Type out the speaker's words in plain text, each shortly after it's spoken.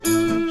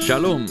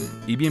Shalom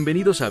y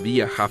bienvenidos a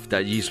Vía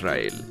Haftaj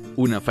Israel,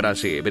 una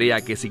frase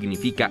hebrea que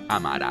significa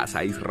amarás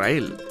a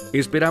Israel.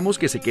 Esperamos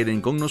que se queden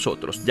con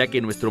nosotros, ya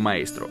que nuestro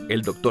maestro,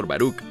 el Dr.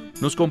 Baruch,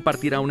 nos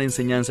compartirá una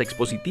enseñanza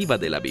expositiva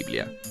de la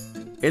Biblia.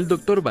 El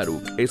Dr.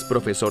 Baruch es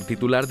profesor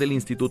titular del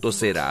Instituto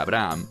Sera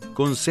Abraham,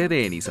 con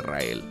sede en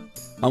Israel.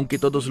 Aunque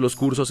todos los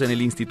cursos en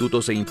el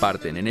instituto se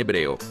imparten en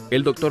hebreo,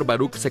 el Dr.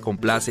 Baruch se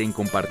complace en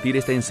compartir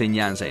esta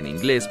enseñanza en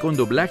inglés con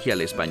doblaje al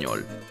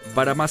español.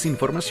 Para más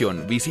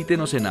información,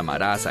 visítenos en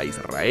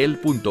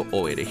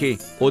amarasaisrael.org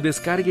o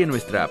descargue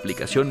nuestra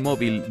aplicación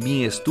móvil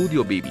Mi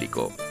Estudio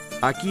Bíblico.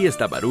 Aquí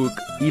está Baruch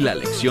y la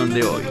lección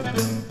de hoy.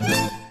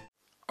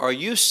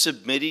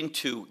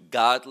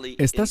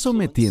 ¿Estás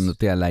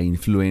sometiéndote a la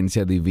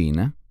influencia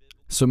divina?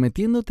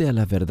 ¿Sometiéndote a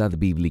la verdad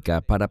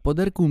bíblica para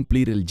poder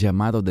cumplir el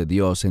llamado de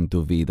Dios en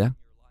tu vida?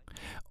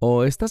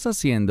 ¿O estás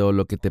haciendo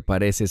lo que te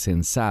parece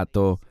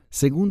sensato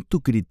según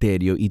tu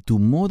criterio y tu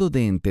modo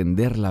de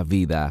entender la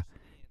vida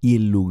y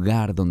el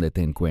lugar donde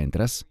te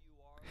encuentras?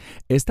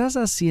 ¿Estás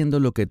haciendo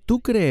lo que tú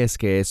crees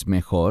que es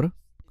mejor?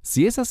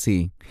 Si es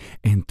así,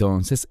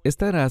 entonces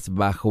estarás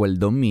bajo el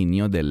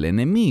dominio del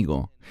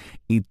enemigo,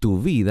 y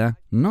tu vida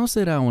no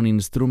será un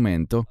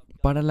instrumento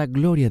para la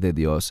gloria de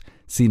Dios,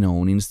 sino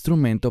un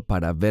instrumento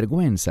para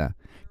vergüenza,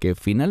 que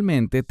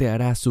finalmente te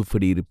hará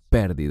sufrir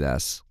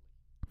pérdidas.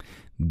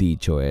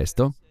 Dicho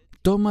esto,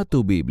 toma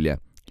tu Biblia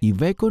y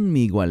ve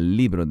conmigo al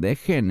libro de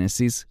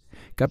Génesis,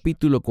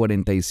 capítulo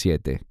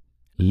 47.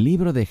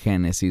 Libro de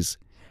Génesis,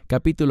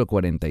 capítulo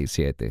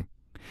 47.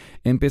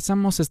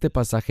 Empezamos este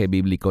pasaje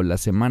bíblico la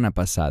semana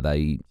pasada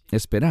y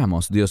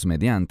esperamos, Dios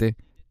mediante,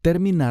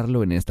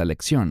 terminarlo en esta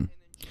lección.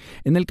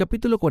 En el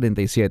capítulo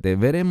 47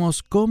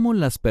 veremos cómo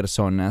las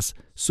personas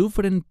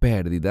sufren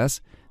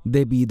pérdidas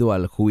debido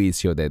al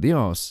juicio de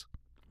Dios.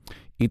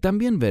 Y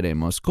también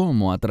veremos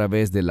cómo a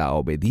través de la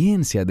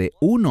obediencia de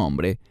un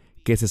hombre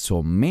que se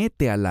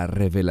somete a la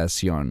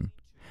revelación,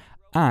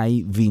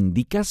 hay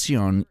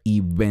vindicación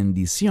y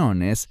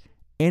bendiciones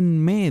en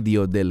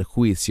medio del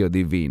juicio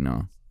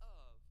divino.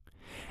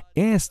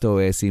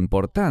 Esto es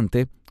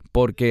importante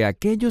porque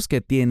aquellos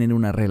que tienen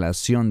una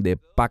relación de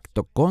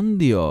pacto con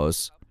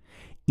Dios,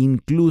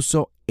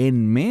 incluso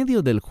en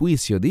medio del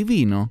juicio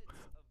divino,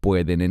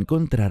 pueden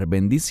encontrar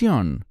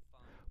bendición,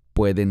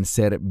 pueden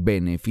ser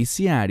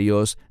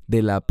beneficiarios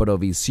de la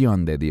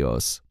provisión de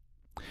Dios.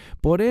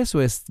 Por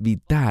eso es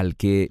vital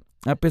que,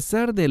 a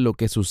pesar de lo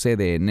que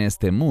sucede en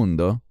este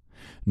mundo,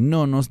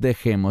 no nos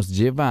dejemos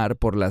llevar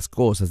por las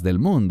cosas del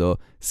mundo,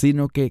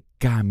 sino que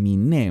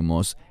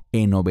caminemos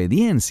en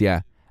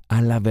obediencia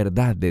a la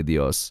verdad de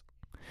Dios.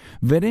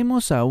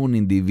 Veremos a un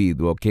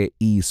individuo que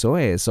hizo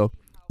eso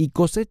y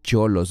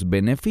cosechó los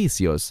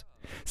beneficios.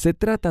 Se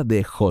trata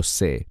de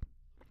José.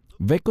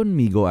 Ve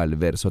conmigo al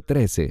verso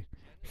 13,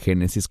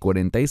 Génesis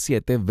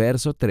 47,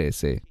 verso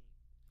 13.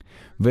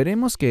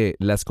 Veremos que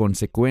las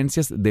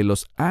consecuencias de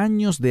los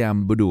años de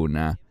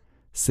hambruna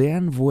se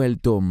han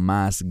vuelto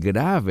más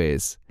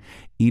graves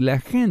y la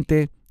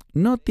gente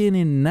no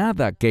tiene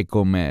nada que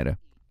comer.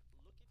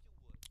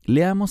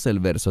 Leamos el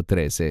verso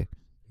 13.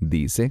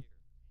 Dice,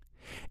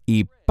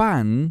 y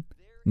pan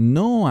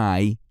no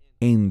hay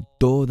en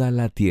toda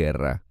la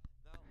tierra.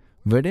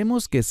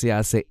 Veremos que se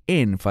hace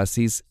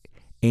énfasis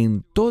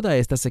en toda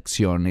esta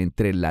sección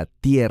entre la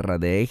tierra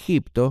de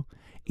Egipto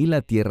y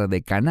la tierra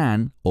de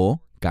Canaán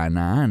o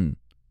Canaán.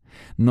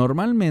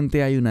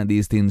 Normalmente hay una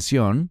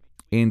distinción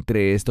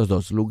entre estos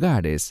dos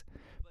lugares,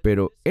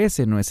 pero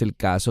ese no es el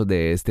caso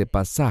de este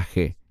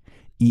pasaje,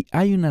 y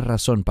hay una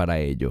razón para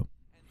ello.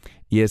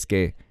 Y es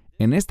que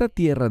en esta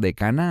tierra de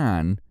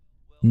Canaán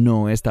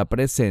no está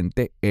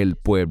presente el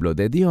pueblo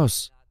de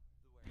Dios.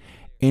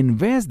 En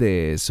vez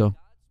de eso,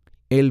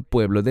 el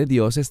pueblo de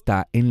Dios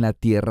está en la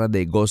tierra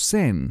de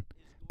Gosén.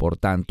 Por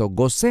tanto,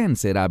 Gosén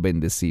será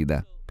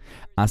bendecida.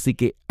 Así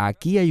que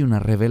aquí hay una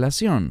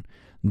revelación.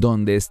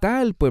 Donde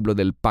está el pueblo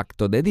del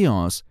pacto de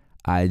Dios,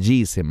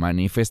 allí se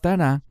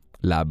manifestará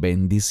la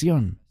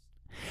bendición.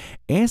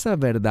 Esa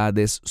verdad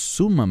es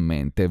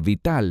sumamente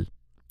vital.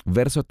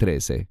 Verso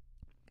 13.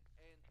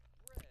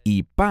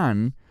 Y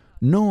pan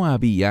no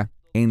había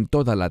en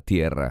toda la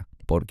tierra.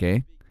 ¿Por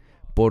qué?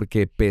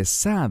 Porque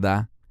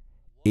pesada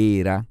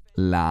era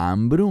la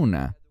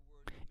hambruna.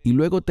 Y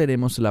luego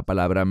tenemos la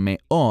palabra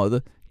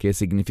meod, que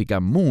significa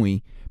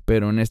muy,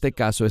 pero en este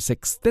caso es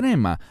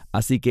extrema,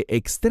 así que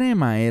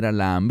extrema era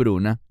la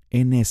hambruna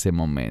en ese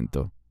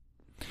momento.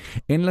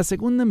 En la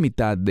segunda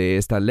mitad de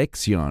esta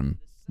lección,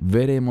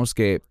 veremos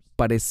que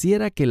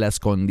pareciera que las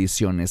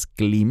condiciones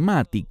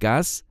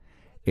climáticas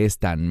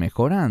están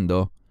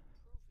mejorando,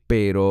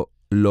 pero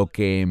lo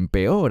que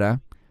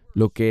empeora,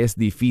 lo que es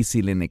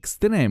difícil en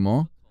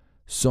extremo,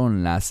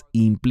 son las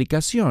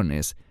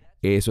implicaciones.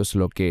 Eso es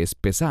lo que es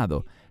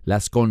pesado,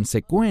 las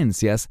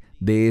consecuencias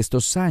de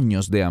estos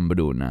años de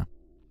hambruna.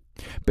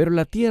 Pero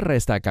la tierra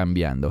está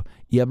cambiando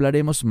y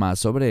hablaremos más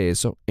sobre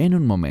eso en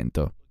un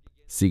momento.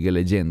 Sigue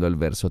leyendo el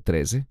verso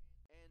 13.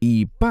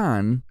 Y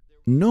pan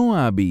no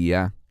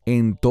había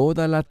en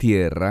toda la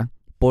tierra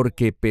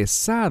porque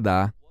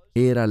pesada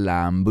era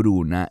la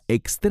hambruna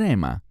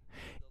extrema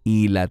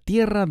y la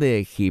tierra de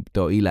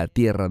Egipto y la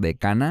tierra de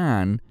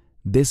Canaán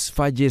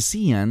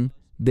desfallecían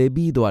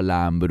debido a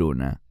la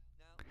hambruna.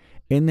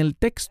 En el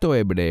texto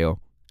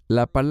hebreo,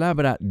 la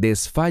palabra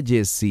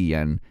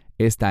desfallecían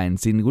está en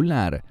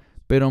singular,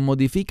 pero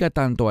modifica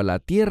tanto a la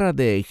tierra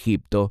de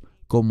Egipto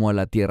como a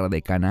la tierra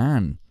de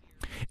Canaán.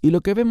 Y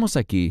lo que vemos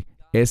aquí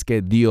es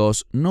que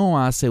Dios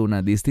no hace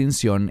una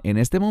distinción en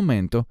este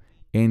momento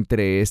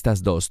entre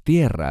estas dos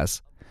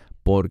tierras,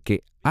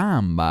 porque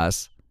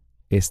ambas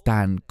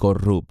están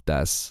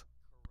corruptas.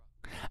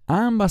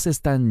 Ambas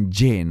están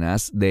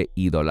llenas de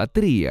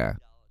idolatría.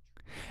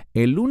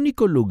 El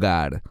único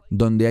lugar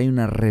donde hay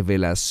una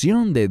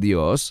revelación de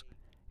Dios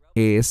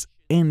es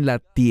en la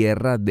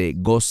tierra de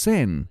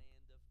Gosén,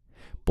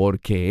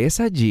 porque es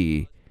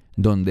allí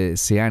donde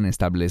se han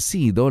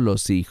establecido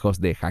los hijos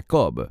de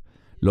Jacob,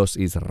 los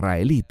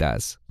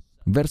israelitas.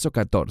 Verso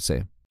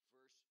 14.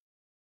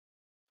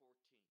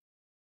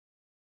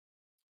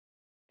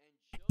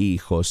 Y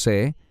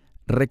José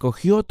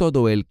recogió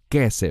todo el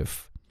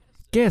kesef.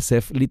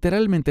 Kesef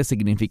literalmente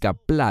significa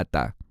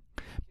plata,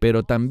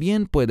 pero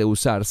también puede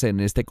usarse en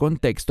este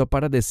contexto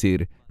para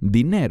decir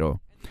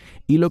dinero.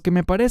 Y lo que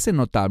me parece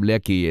notable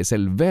aquí es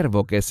el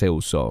verbo que se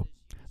usó.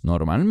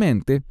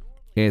 Normalmente,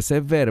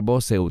 ese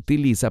verbo se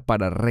utiliza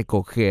para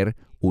recoger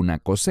una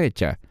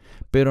cosecha,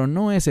 pero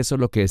no es eso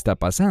lo que está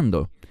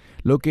pasando.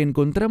 Lo que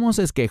encontramos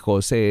es que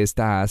José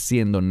está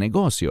haciendo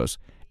negocios,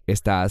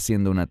 está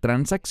haciendo una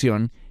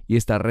transacción y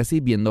está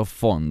recibiendo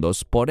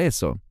fondos por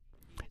eso.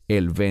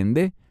 Él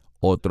vende,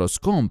 otros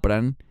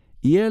compran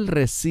y él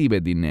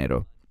recibe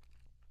dinero.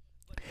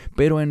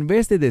 Pero en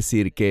vez de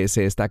decir que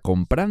se está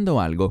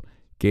comprando algo,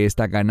 que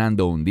está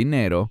ganando un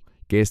dinero,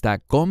 que está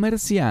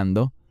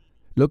comerciando,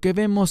 lo que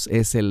vemos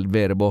es el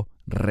verbo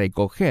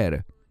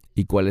recoger.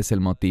 ¿Y cuál es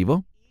el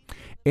motivo?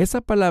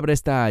 Esa palabra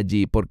está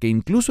allí porque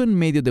incluso en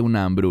medio de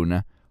una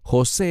hambruna,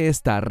 José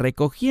está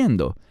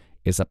recogiendo.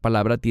 Esa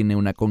palabra tiene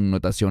una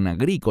connotación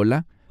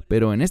agrícola,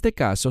 pero en este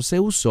caso se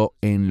usó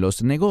en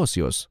los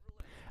negocios.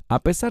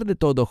 A pesar de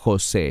todo,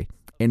 José,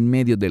 en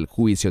medio del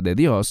juicio de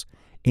Dios,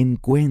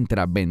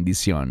 encuentra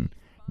bendición,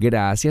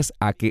 gracias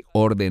a que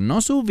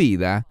ordenó su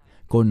vida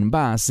con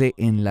base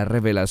en la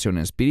revelación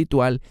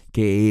espiritual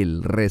que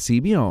él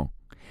recibió,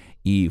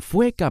 y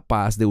fue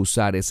capaz de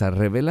usar esa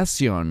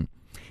revelación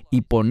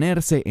y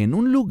ponerse en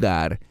un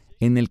lugar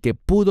en el que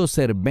pudo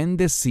ser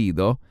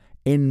bendecido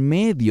en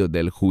medio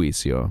del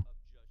juicio.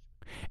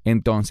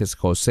 Entonces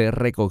José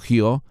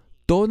recogió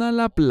toda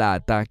la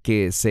plata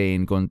que se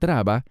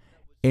encontraba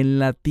en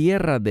la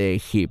tierra de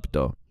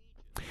Egipto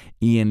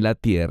y en la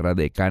tierra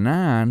de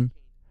Canaán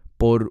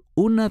por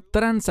una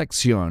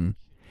transacción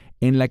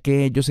en la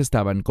que ellos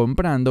estaban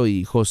comprando,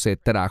 y José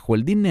trajo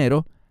el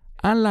dinero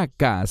a la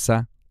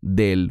casa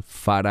del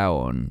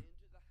faraón.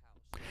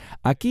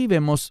 Aquí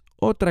vemos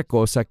otra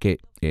cosa que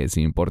es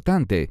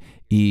importante,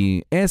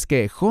 y es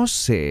que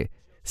José,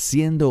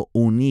 siendo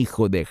un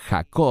hijo de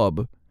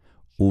Jacob,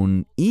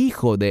 un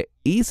hijo de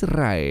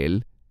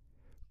Israel,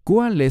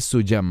 ¿cuál es su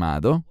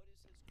llamado?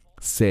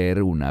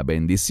 Ser una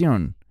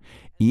bendición.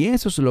 Y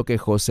eso es lo que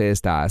José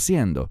está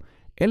haciendo.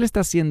 Él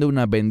está haciendo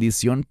una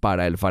bendición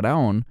para el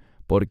faraón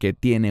porque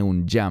tiene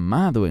un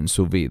llamado en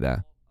su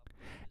vida.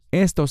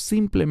 Esto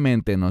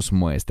simplemente nos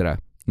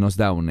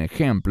da un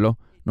ejemplo,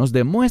 nos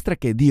demuestra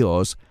que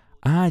Dios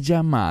ha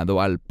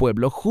llamado al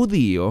pueblo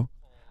judío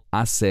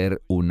a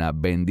ser una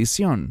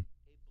bendición.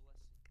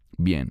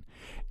 Bien,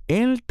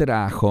 él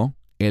trajo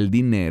el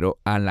dinero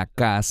a la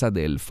casa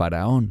del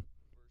faraón.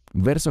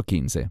 Verso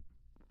 15.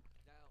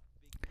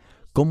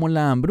 Como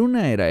la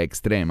hambruna era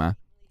extrema,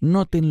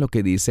 noten lo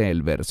que dice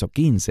el verso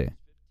 15.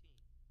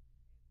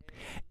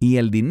 Y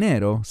el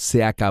dinero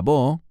se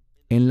acabó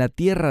en la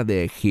tierra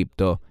de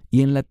Egipto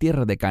y en la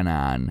tierra de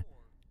Canaán.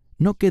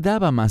 No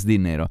quedaba más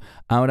dinero.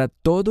 Ahora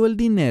todo el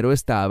dinero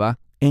estaba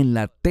en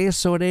la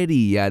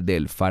tesorería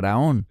del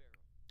faraón.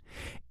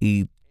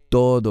 Y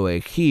todo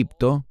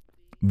Egipto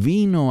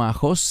vino a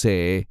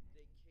José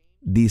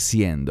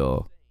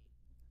diciendo: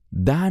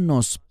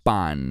 «Danos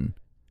pan.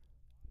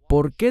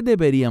 ¿Por qué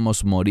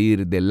deberíamos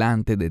morir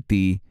delante de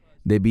ti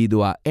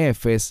debido a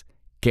Efes,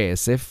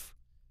 Kesef?»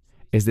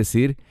 Es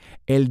decir,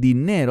 el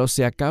dinero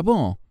se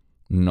acabó.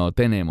 No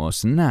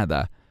tenemos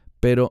nada,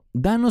 pero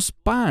danos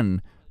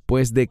pan,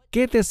 pues ¿de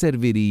qué te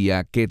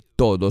serviría que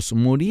todos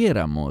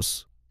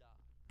muriéramos?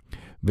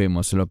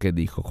 Vemos lo que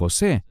dijo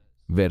José,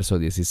 verso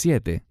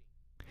 17.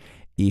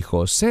 Y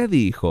José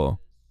dijo: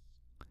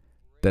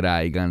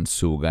 «Traigan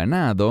su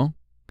ganado,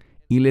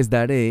 y les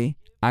daré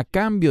a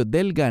cambio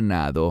del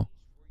ganado,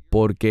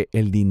 porque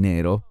el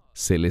dinero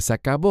se les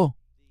acabó».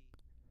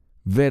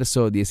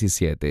 Verso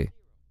 17.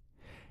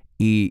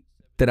 Y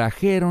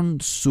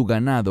trajeron su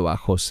ganado a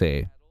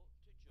José,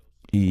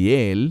 y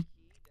él,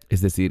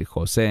 es decir,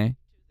 José,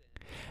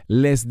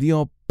 les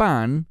dio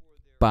pan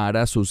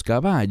para sus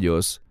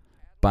caballos,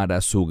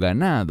 para su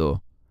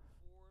ganado,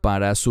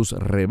 para sus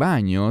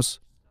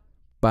rebaños,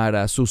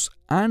 para sus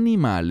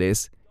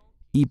animales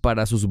y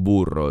para sus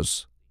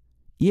burros.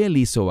 Y él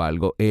hizo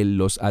algo, él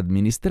los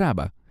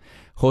administraba.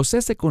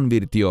 José se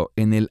convirtió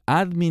en el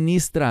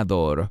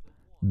administrador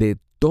de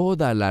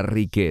toda la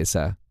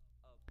riqueza.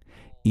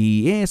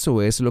 Y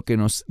eso es lo que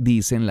nos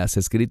dicen las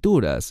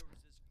Escrituras.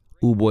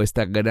 Hubo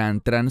esta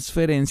gran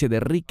transferencia de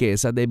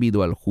riqueza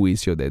debido al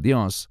juicio de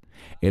Dios.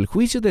 El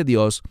juicio de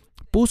Dios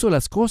puso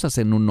las cosas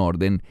en un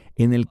orden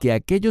en el que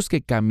aquellos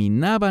que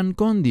caminaban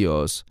con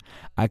Dios,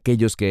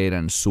 aquellos que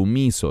eran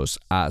sumisos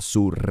a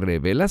su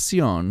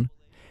revelación,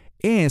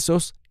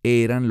 esos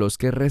eran los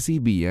que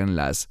recibían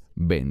las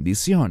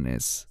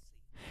bendiciones.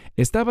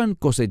 Estaban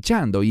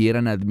cosechando y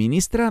eran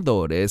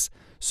administradores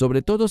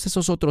sobre todos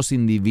esos otros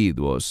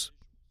individuos.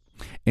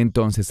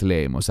 Entonces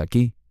leemos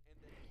aquí,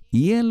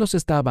 y él los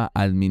estaba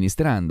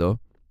administrando,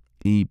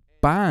 y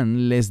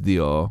pan les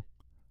dio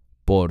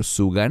por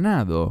su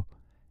ganado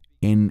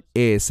en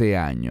ese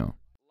año.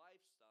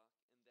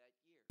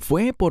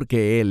 Fue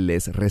porque él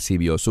les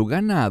recibió su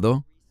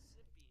ganado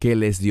que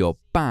les dio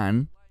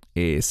pan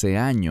ese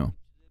año.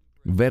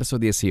 Verso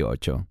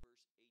 18.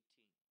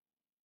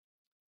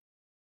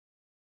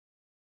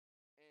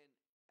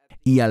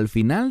 Y al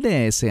final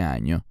de ese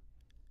año,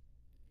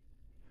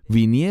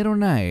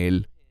 vinieron a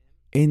él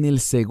en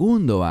el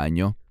segundo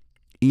año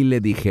y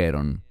le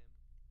dijeron,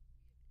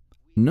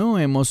 no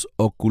hemos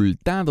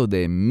ocultado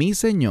de mi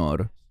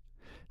señor,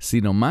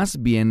 sino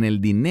más bien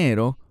el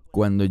dinero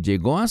cuando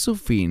llegó a su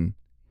fin,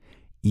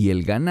 y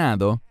el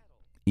ganado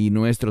y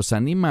nuestros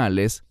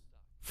animales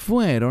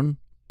fueron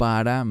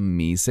para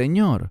mi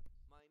señor.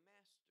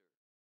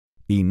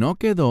 Y no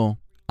quedó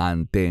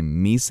ante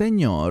mi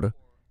señor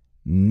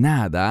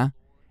nada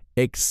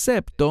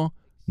excepto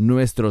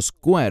nuestros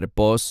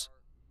cuerpos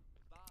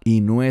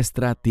y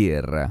nuestra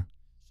tierra.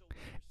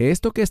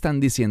 Esto que están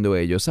diciendo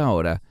ellos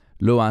ahora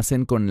lo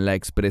hacen con la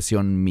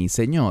expresión mi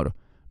señor,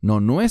 no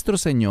nuestro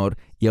señor,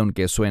 y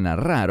aunque suena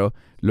raro,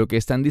 lo que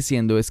están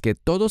diciendo es que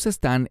todos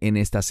están en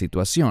esta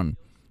situación.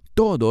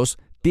 Todos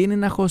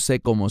tienen a José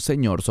como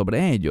señor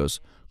sobre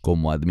ellos,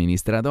 como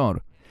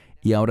administrador.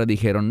 Y ahora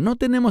dijeron, no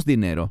tenemos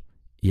dinero,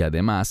 y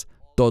además,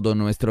 todo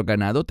nuestro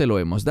ganado te lo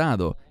hemos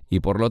dado, y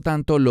por lo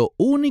tanto, lo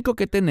único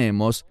que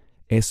tenemos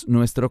es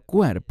nuestro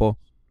cuerpo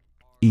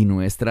y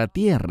nuestra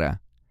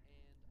tierra,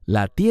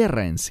 la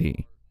tierra en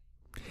sí.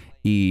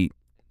 ¿Y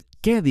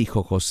qué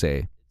dijo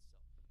José?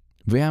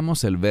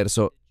 Veamos el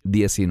verso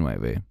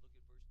 19.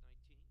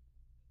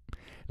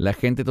 La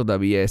gente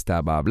todavía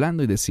estaba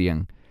hablando y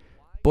decían,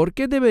 ¿por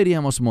qué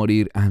deberíamos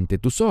morir ante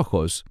tus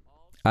ojos?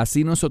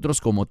 Así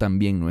nosotros como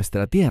también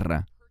nuestra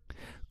tierra.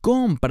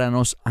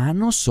 Cómpranos a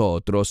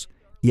nosotros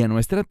y a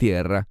nuestra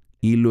tierra,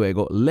 y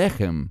luego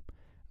lejem.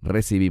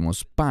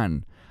 Recibimos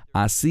pan.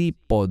 Así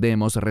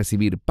podemos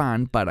recibir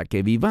pan para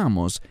que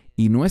vivamos,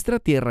 y nuestra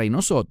tierra y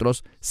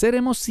nosotros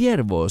seremos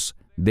siervos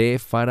de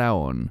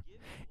Faraón.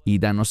 Y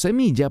danos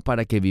semilla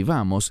para que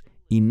vivamos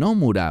y no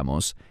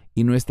muramos,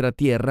 y nuestra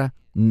tierra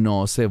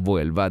no se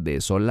vuelva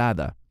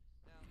desolada.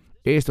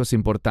 Esto es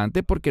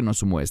importante porque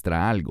nos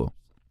muestra algo.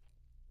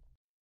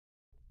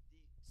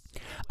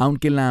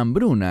 Aunque la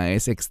hambruna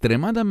es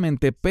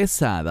extremadamente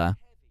pesada,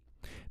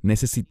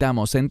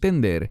 necesitamos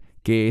entender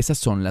que esas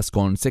son las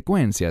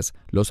consecuencias,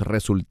 los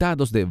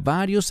resultados de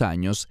varios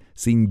años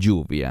sin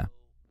lluvia,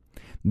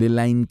 de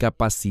la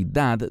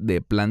incapacidad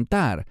de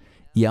plantar,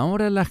 y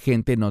ahora la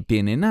gente no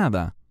tiene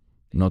nada.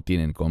 No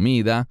tienen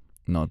comida,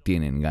 no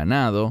tienen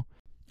ganado,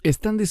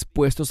 están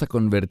dispuestos a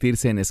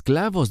convertirse en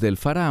esclavos del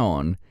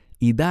faraón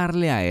y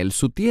darle a él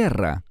su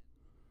tierra.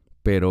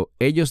 Pero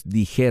ellos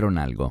dijeron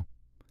algo.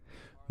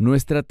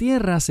 Nuestra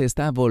tierra se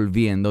está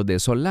volviendo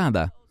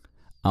desolada.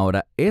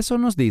 Ahora, eso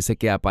nos dice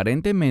que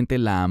aparentemente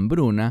la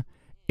hambruna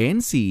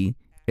en sí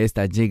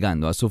está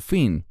llegando a su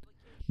fin.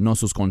 No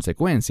sus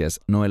consecuencias,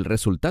 no el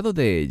resultado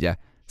de ella,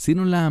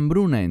 sino la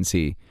hambruna en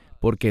sí,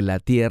 porque la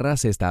tierra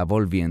se está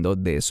volviendo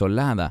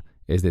desolada,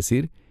 es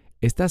decir,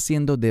 está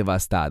siendo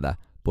devastada,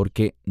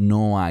 porque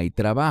no hay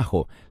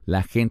trabajo,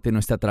 la gente no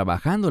está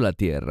trabajando la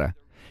tierra.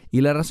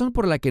 Y la razón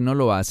por la que no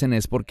lo hacen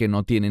es porque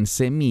no tienen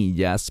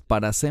semillas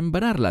para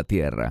sembrar la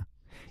tierra.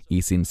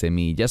 Y sin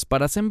semillas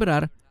para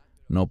sembrar,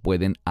 no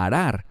pueden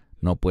arar,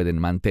 no pueden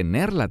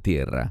mantener la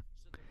tierra.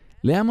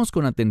 Leamos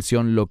con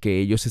atención lo que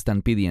ellos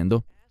están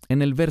pidiendo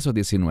en el verso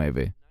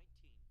 19.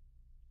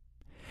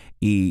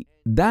 Y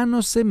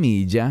danos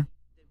semilla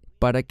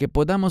para que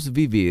podamos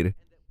vivir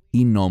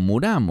y no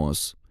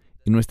muramos,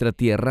 y nuestra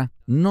tierra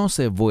no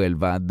se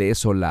vuelva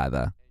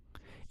desolada.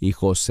 Y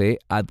José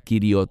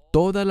adquirió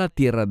toda la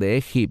tierra de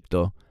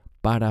Egipto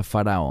para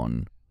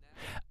Faraón.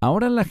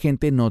 Ahora la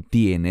gente no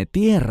tiene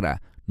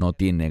tierra, no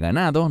tiene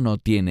ganado, no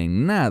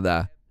tienen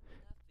nada,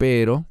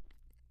 pero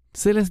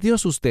se les dio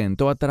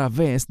sustento a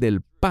través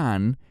del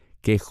pan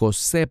que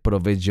José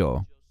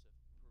proveyó.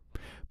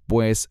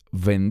 Pues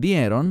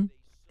vendieron,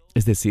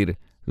 es decir,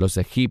 los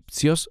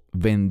egipcios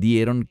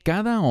vendieron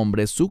cada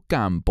hombre su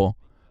campo,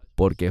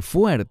 porque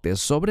fuerte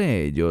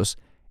sobre ellos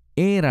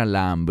era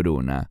la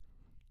hambruna,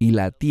 y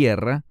la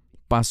tierra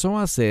pasó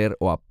a ser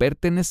o a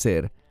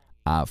pertenecer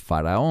a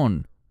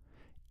Faraón,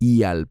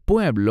 y al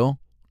pueblo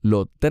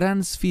lo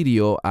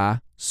transfirió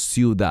a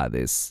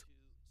ciudades.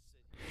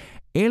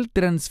 Él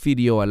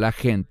transfirió a la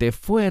gente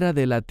fuera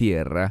de la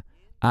tierra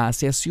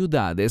hacia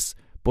ciudades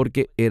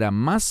porque era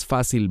más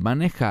fácil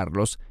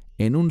manejarlos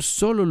en un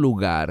solo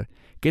lugar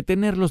que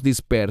tenerlos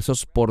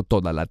dispersos por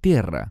toda la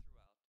tierra.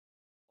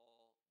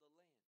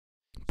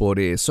 Por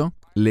eso,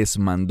 les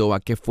mandó a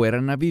que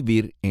fueran a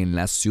vivir en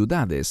las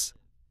ciudades.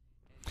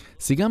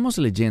 Sigamos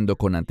leyendo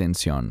con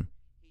atención.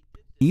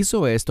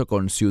 Hizo esto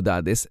con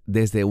ciudades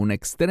desde un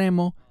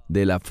extremo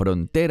de la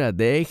frontera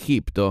de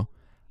Egipto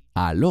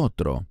al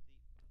otro.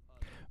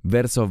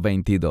 Verso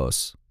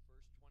 22.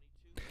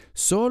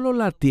 Solo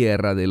la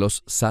tierra de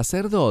los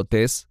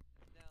sacerdotes,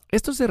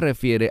 esto se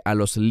refiere a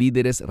los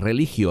líderes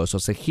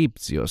religiosos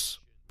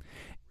egipcios.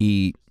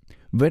 Y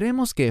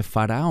veremos que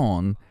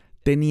Faraón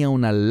tenía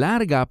una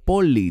larga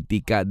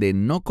política de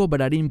no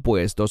cobrar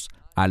impuestos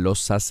a los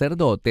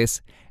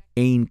sacerdotes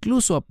e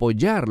incluso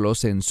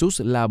apoyarlos en sus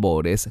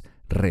labores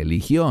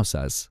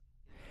religiosas.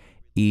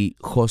 Y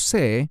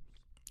José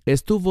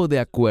estuvo de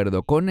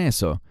acuerdo con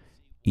eso,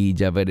 y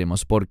ya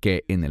veremos por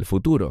qué en el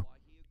futuro.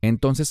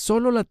 Entonces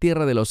solo la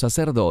tierra de los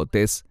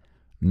sacerdotes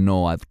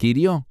no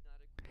adquirió.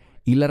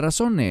 Y la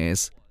razón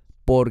es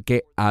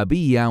porque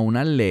había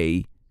una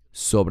ley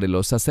sobre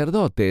los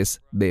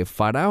sacerdotes de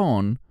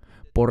Faraón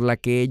por la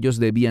que ellos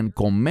debían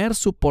comer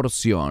su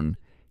porción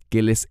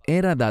que les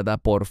era dada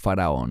por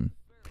Faraón.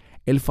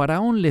 El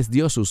Faraón les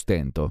dio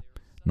sustento,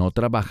 no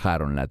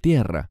trabajaron la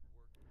tierra.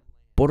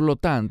 Por lo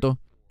tanto,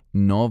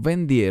 no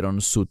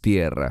vendieron su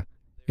tierra,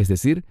 es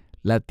decir,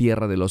 la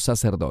tierra de los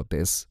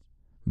sacerdotes.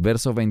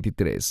 Verso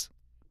 23.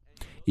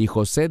 Y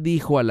José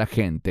dijo a la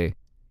gente: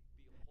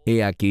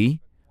 He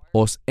aquí,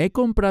 os he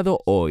comprado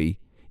hoy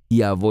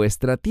y a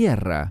vuestra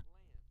tierra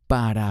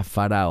para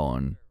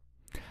Faraón.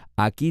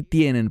 Aquí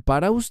tienen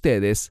para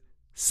ustedes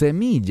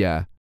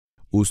semilla.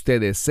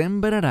 Ustedes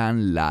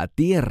sembrarán la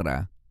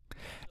tierra.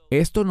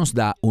 Esto nos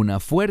da una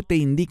fuerte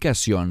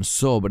indicación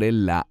sobre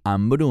la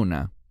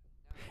hambruna.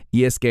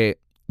 Y es que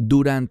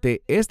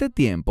durante este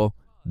tiempo,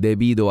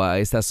 debido a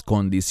estas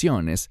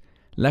condiciones,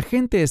 la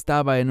gente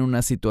estaba en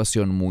una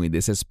situación muy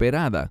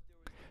desesperada.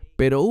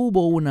 Pero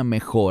hubo una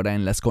mejora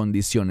en las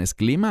condiciones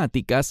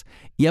climáticas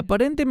y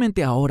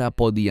aparentemente ahora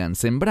podían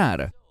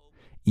sembrar.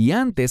 Y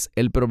antes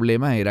el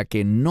problema era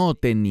que no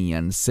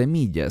tenían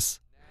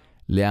semillas.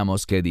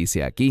 Leamos qué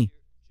dice aquí.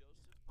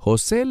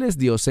 José les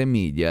dio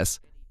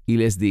semillas y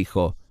les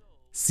dijo: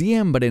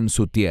 siembren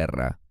su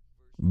tierra.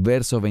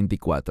 Verso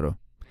 24.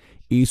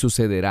 Y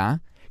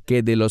sucederá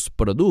que de los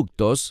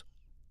productos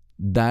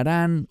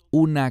darán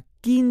una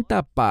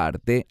quinta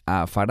parte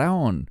a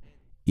Faraón,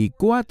 y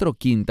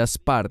 4/5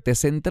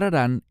 partes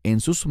entrarán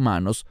en sus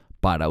manos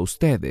para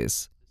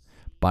ustedes,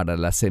 para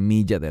la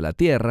semilla de la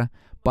tierra,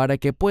 para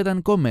que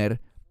puedan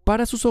comer,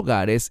 para sus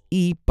hogares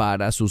y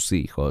para sus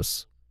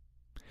hijos.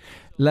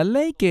 La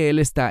ley que él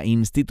está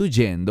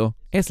instituyendo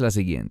es la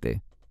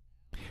siguiente.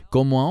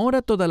 Como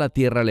ahora toda la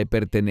tierra le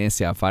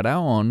pertenece a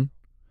Faraón,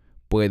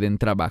 pueden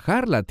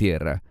trabajar la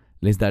tierra,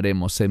 les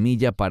daremos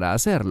semilla para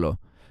hacerlo,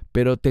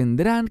 pero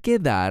tendrán que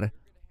dar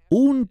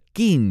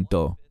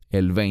 1/5,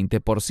 el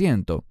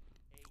 20%,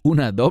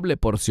 una doble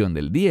porción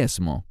del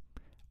diezmo,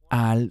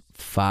 al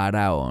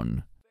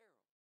Faraón.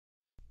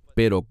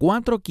 Pero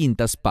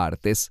 4/5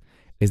 partes,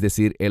 es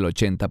decir, el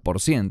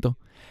 80%,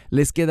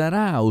 les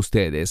quedará a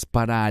ustedes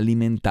para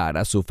alimentar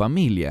a su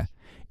familia,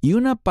 y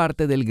una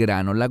parte del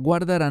grano la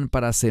guardarán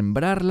para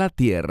sembrar la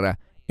tierra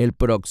el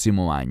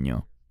próximo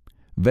año.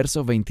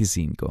 Verso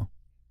 25.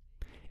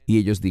 Y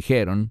ellos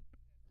dijeron: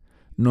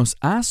 Nos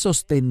has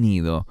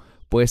sostenido,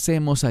 pues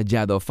hemos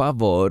hallado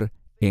favor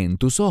en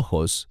tus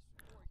ojos.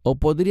 O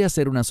podría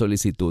ser una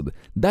solicitud: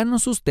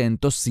 danos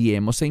sustento si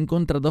hemos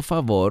encontrado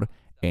favor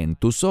en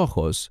tus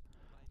ojos,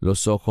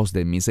 los ojos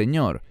de mi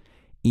Señor,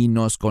 y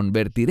nos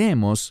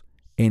convertiremos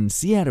en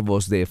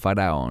siervos de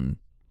Faraón.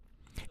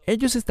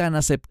 Ellos están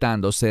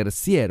aceptando ser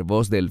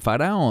siervos del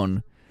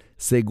Faraón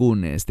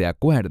según este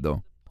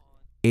acuerdo.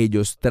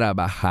 Ellos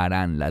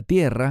trabajarán la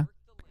tierra,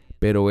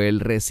 pero él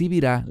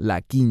recibirá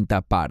la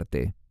quinta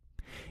parte.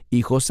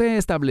 Y José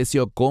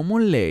estableció como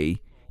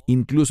ley,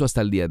 incluso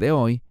hasta el día de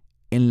hoy,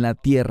 en la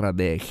tierra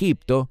de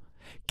Egipto,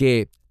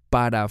 que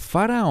para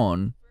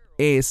Faraón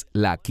es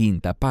la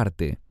quinta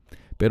parte.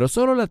 Pero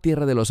solo la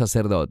tierra de los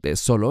sacerdotes,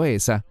 solo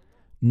esa,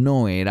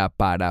 no era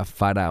para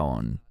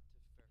Faraón.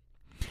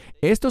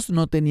 Estos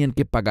no tenían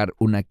que pagar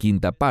una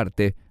quinta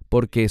parte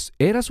porque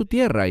era su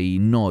tierra y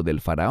no del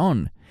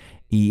Faraón,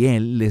 y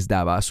él les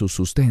daba su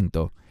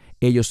sustento.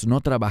 Ellos no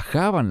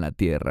trabajaban la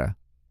tierra.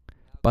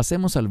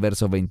 Pasemos al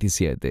verso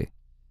 27.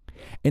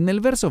 En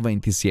el verso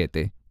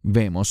 27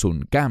 vemos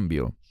un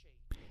cambio.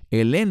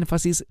 El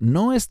énfasis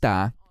no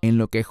está en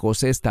lo que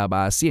José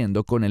estaba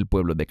haciendo con el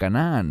pueblo de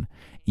Canaán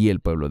y el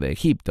pueblo de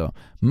Egipto.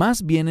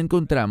 Más bien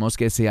encontramos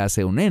que se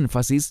hace un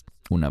énfasis,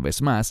 una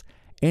vez más,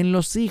 en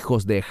los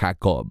hijos de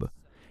Jacob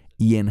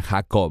y en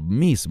Jacob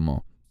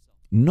mismo.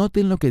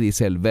 Noten lo que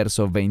dice el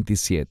verso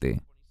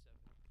 27.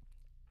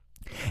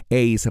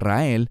 E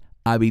Israel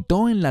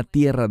habitó en la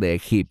tierra de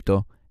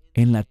Egipto,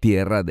 en la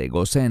tierra de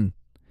Gosén.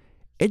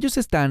 Ellos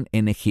están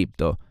en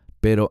Egipto,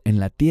 pero en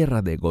la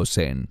tierra de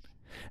Gosén.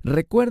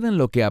 Recuerden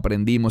lo que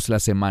aprendimos la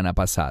semana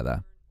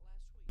pasada.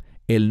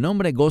 El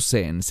nombre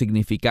Gosén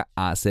significa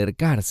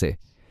acercarse,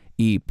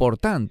 y por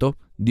tanto,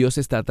 Dios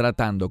está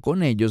tratando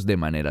con ellos de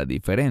manera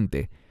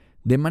diferente,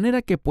 de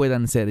manera que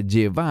puedan ser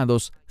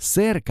llevados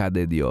cerca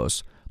de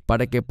Dios,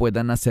 para que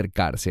puedan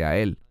acercarse a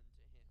Él.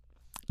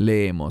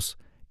 Leemos,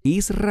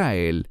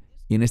 Israel,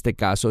 y en este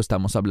caso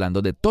estamos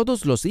hablando de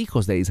todos los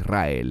hijos de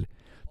Israel,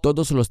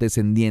 todos los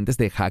descendientes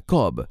de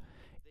Jacob.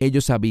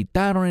 Ellos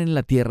habitaron en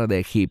la tierra de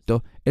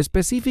Egipto,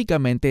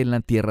 específicamente en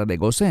la tierra de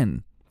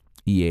Gosén,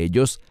 y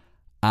ellos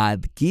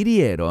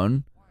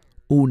adquirieron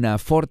una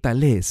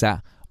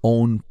fortaleza o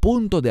un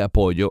punto de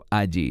apoyo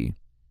allí.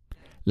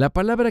 La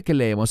palabra que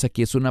leemos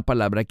aquí es una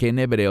palabra que en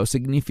hebreo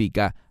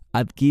significa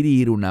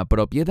adquirir una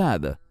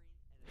propiedad.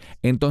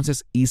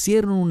 Entonces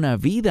hicieron una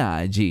vida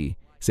allí,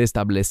 se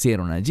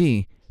establecieron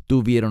allí,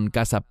 tuvieron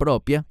casa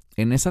propia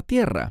en esa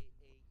tierra.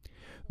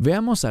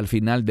 Veamos al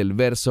final del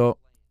verso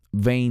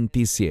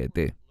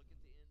 27.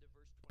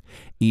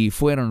 Y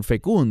fueron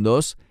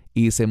fecundos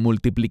y se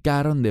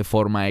multiplicaron de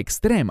forma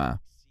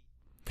extrema.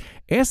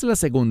 Es la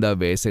segunda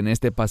vez en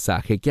este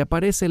pasaje que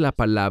aparece la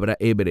palabra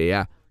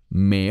hebrea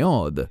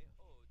meod.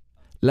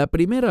 La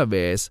primera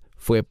vez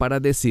fue para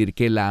decir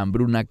que la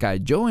hambruna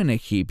cayó en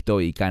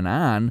Egipto y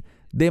Canaán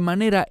de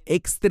manera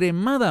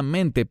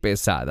extremadamente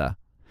pesada.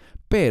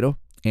 Pero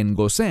en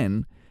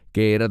Gosén,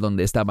 que era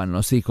donde estaban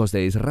los hijos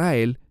de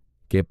Israel,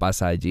 ¿qué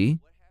pasa allí?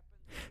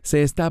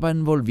 Se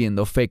estaban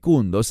volviendo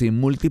fecundos y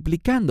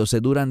multiplicándose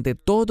durante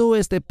todo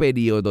este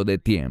periodo de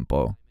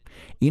tiempo.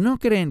 ¿Y no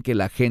creen que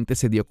la gente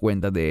se dio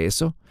cuenta de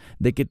eso?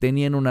 De que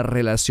tenían una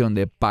relación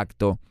de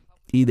pacto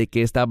y de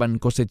que estaban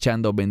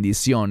cosechando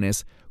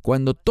bendiciones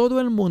cuando todo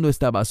el mundo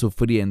estaba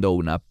sufriendo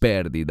una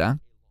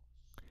pérdida.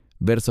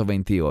 Verso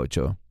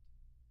 28.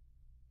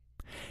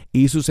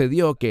 Y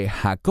sucedió que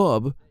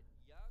Jacob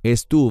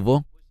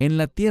estuvo en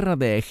la tierra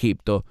de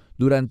Egipto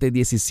durante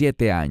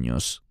 17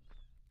 años.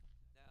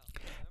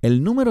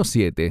 El número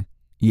 7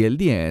 y el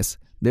 10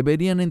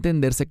 deberían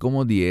entenderse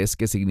como 10,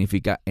 que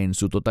significa en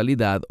su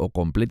totalidad o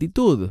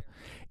completitud,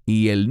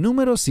 y el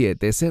número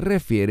 7 se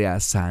refiere a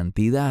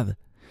santidad,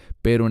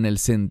 pero en el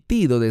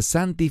sentido de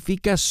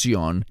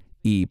santificación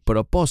y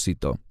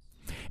propósito.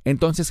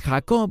 Entonces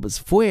Jacob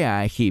fue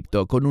a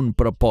Egipto con un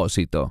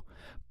propósito,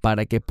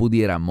 para que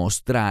pudiera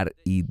mostrar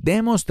y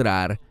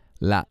demostrar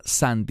la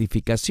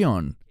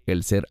santificación,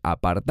 el ser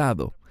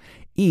apartado,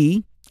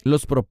 y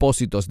los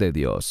propósitos de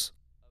Dios.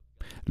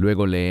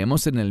 Luego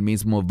leemos en el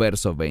mismo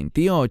verso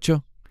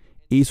 28,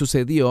 y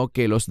sucedió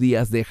que los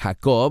días de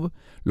Jacob,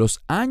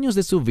 los años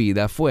de su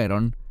vida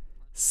fueron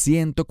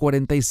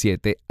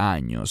 147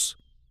 años.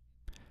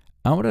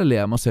 Ahora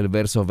leamos el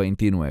verso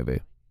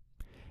 29.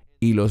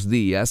 Y los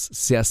días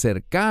se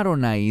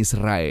acercaron a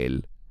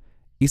Israel.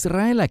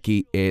 Israel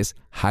aquí es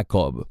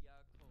Jacob.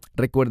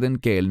 Recuerden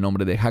que el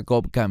nombre de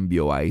Jacob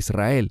cambió a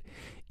Israel,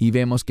 y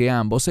vemos que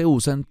ambos se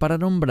usan para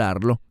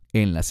nombrarlo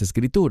en las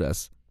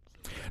Escrituras.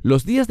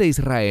 Los días de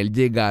Israel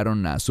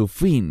llegaron a su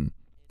fin,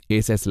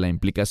 esa es la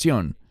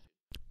implicación,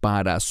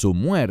 para su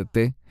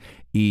muerte,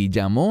 y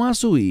llamó a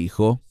su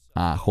hijo,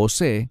 a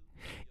José,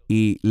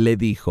 y le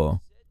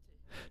dijo,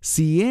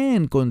 si he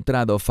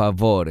encontrado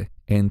favor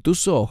en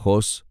tus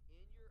ojos,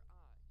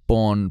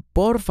 pon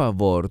por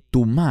favor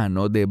tu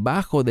mano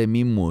debajo de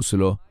mi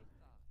muslo,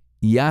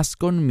 y haz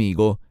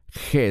conmigo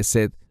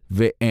Gesed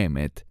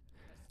ve'emet.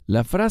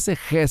 La frase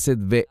Gesed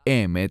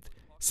ve'emet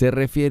se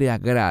refiere a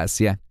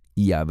gracia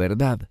y a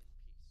verdad.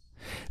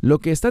 Lo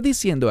que está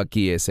diciendo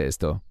aquí es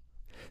esto.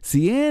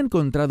 Si he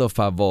encontrado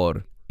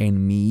favor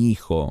en mi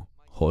hijo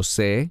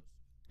José,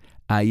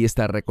 ahí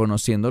está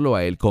reconociéndolo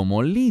a él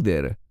como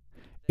líder.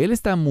 Él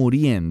está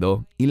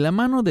muriendo y la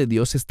mano de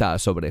Dios está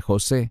sobre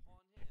José.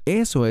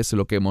 Eso es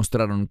lo que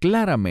mostraron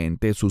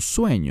claramente sus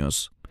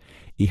sueños.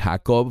 Y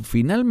Jacob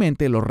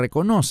finalmente lo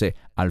reconoce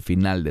al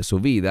final de su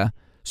vida,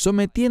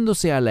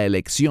 sometiéndose a la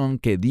elección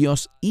que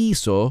Dios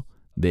hizo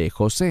de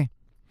José.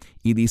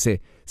 Y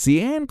dice, si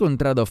he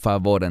encontrado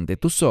favor ante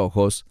tus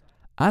ojos,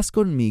 haz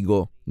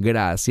conmigo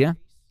gracia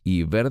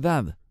y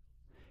verdad.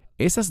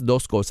 Esas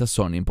dos cosas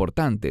son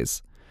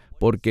importantes,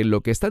 porque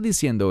lo que está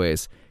diciendo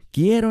es,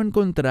 quiero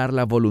encontrar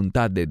la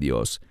voluntad de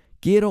Dios,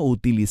 quiero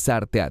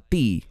utilizarte a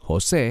ti,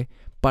 José,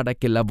 para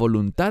que la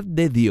voluntad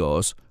de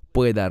Dios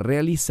pueda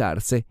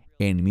realizarse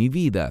en mi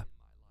vida.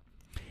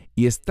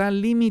 Y está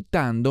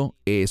limitando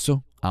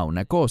eso a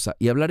una cosa,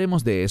 y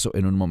hablaremos de eso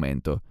en un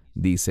momento.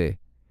 Dice,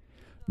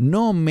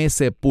 no me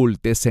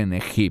sepultes en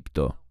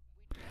Egipto.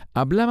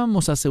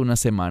 Hablábamos hace una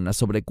semana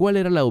sobre cuál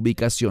era la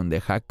ubicación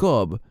de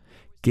Jacob,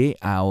 que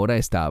ahora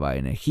estaba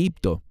en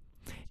Egipto,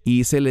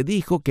 y se le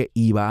dijo que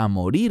iba a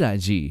morir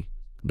allí.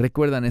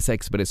 ¿Recuerdan esa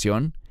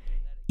expresión?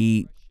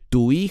 Y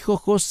tu hijo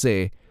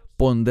José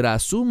pondrá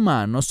su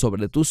mano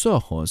sobre tus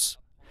ojos.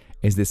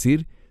 Es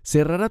decir,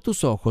 cerrará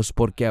tus ojos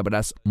porque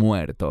habrás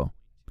muerto.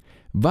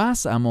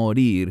 Vas a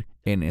morir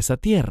en esa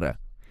tierra.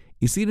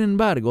 Y sin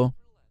embargo,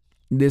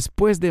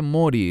 después de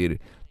morir,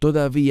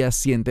 todavía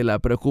siente la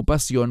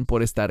preocupación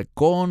por estar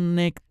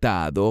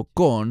conectado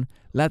con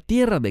la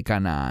tierra de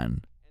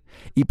Canaán.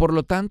 Y por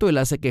lo tanto, él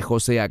hace que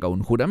José haga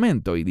un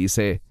juramento y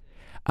dice,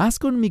 haz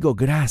conmigo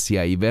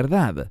gracia y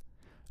verdad.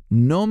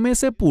 No me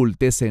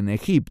sepultes en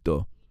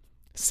Egipto,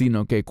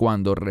 sino que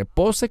cuando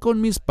repose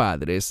con mis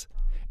padres,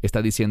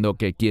 está diciendo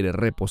que quiere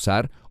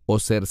reposar o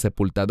ser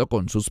sepultado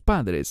con sus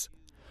padres.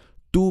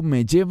 Tú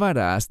me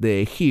llevarás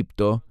de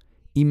Egipto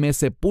y me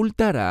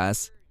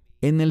sepultarás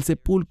en el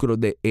sepulcro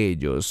de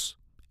ellos.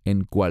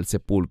 ¿En cuál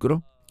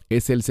sepulcro?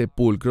 Es el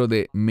sepulcro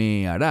de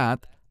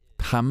Meharat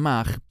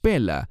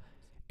Hamach-Pela.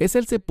 Es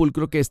el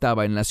sepulcro que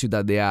estaba en la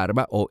ciudad de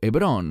Arba o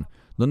Hebrón,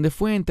 donde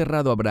fue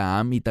enterrado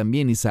Abraham y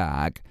también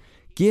Isaac.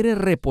 Quiere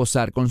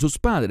reposar con sus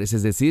padres,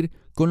 es decir,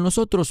 con los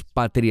otros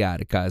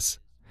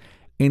patriarcas.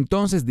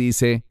 Entonces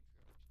dice,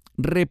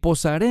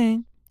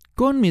 reposaré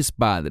con mis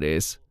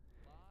padres,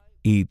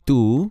 y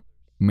tú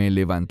me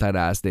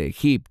levantarás de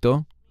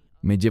Egipto,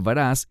 me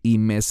llevarás y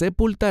me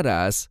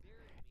sepultarás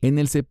en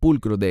el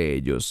sepulcro de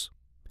ellos.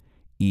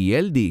 Y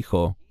él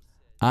dijo,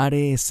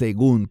 haré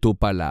según tu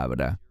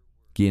palabra.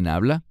 ¿Quién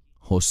habla?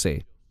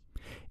 José.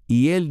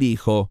 Y él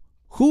dijo,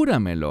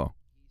 júramelo.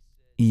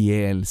 Y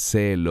él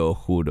se lo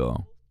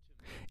juró.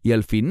 Y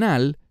al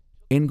final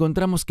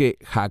encontramos que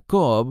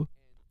Jacob,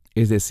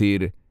 es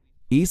decir,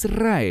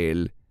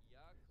 Israel,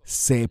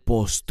 se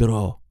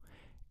postró,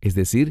 es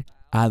decir,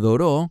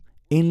 adoró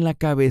en la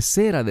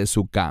cabecera de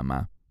su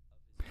cama.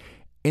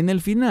 En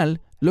el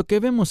final, lo que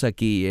vemos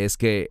aquí es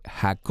que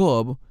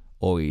Jacob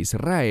o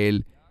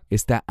Israel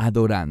está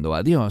adorando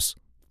a Dios.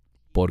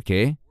 ¿Por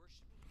qué?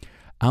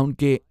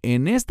 Aunque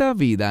en esta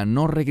vida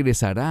no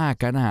regresará a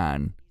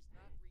Canaán,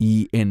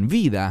 y en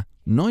vida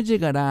no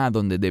llegará a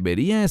donde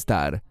debería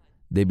estar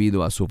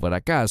debido a su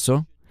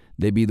fracaso,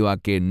 debido a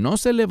que no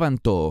se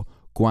levantó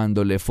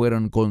cuando le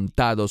fueron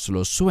contados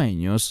los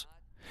sueños,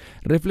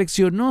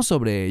 reflexionó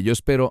sobre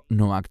ellos, pero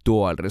no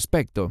actuó al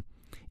respecto.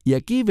 Y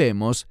aquí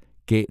vemos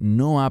que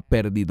no ha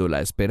perdido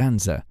la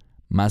esperanza.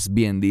 Más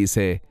bien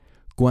dice,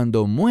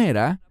 cuando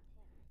muera,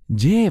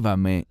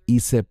 llévame y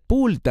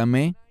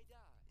sepúltame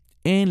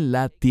en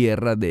la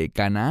tierra de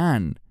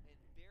Canaán,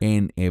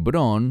 en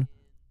Hebrón,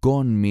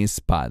 con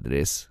mis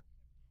padres.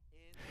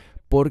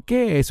 ¿Por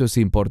qué eso es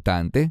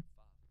importante?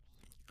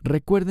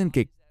 Recuerden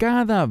que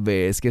cada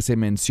vez que se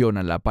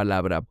menciona la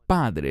palabra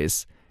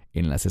padres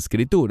en las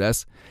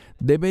Escrituras,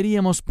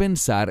 deberíamos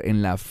pensar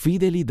en la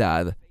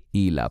fidelidad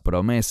y la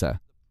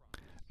promesa.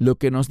 Lo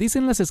que nos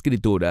dicen las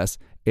Escrituras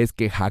es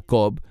que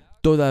Jacob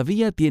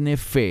todavía tiene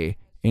fe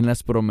en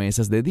las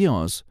promesas de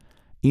Dios,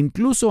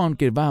 incluso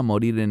aunque va a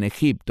morir en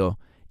Egipto,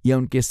 y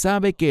aunque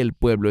sabe que el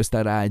pueblo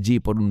estará allí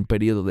por un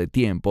periodo de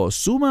tiempo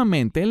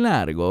sumamente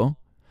largo,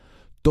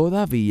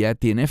 todavía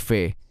tiene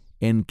fe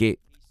en que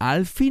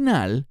al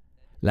final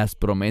las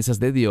promesas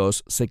de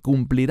Dios se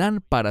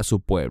cumplirán para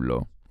su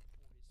pueblo,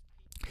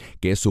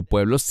 que su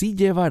pueblo sí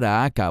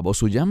llevará a cabo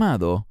su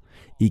llamado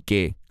y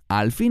que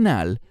al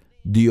final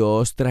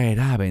Dios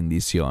traerá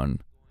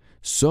bendición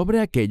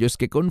sobre aquellos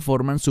que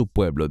conforman su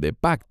pueblo de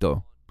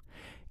pacto.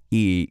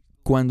 Y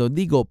cuando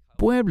digo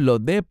pueblo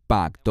de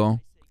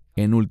pacto,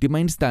 en última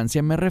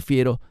instancia me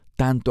refiero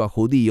tanto a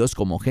judíos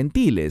como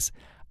gentiles,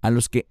 a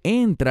los que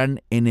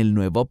entran en el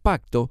nuevo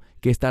pacto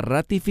que está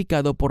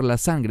ratificado por la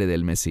sangre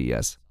del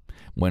Mesías.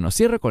 Bueno,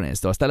 cierro con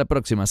esto. Hasta la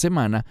próxima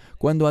semana,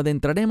 cuando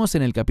adentraremos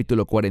en el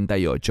capítulo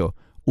 48,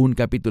 un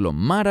capítulo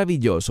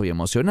maravilloso y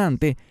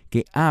emocionante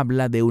que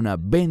habla de una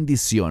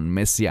bendición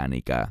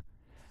mesiánica.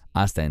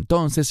 Hasta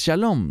entonces,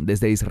 Shalom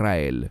desde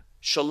Israel.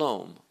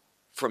 Shalom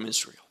from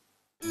Israel.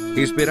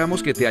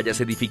 Esperamos que te hayas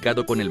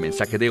edificado con el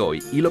mensaje de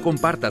hoy y lo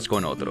compartas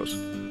con otros.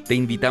 Te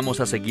invitamos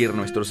a seguir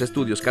nuestros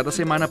estudios cada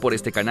semana por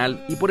este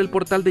canal y por el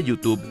portal de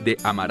YouTube de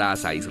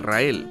Amarás a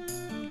Israel.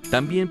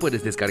 También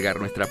puedes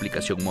descargar nuestra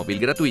aplicación móvil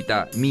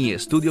gratuita, Mi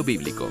Estudio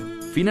Bíblico.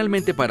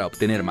 Finalmente, para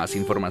obtener más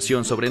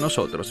información sobre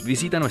nosotros,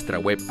 visita nuestra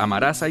web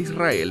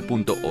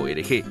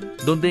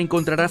amarasaisrael.org, donde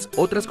encontrarás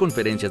otras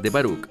conferencias de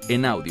Baruch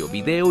en audio,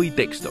 video y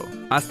texto.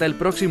 Hasta el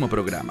próximo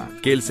programa.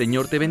 Que el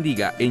Señor te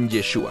bendiga en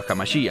Yeshua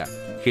HaMashiach,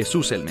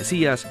 Jesús el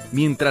Mesías,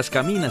 mientras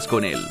caminas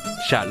con Él.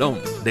 Shalom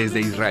desde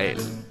Israel.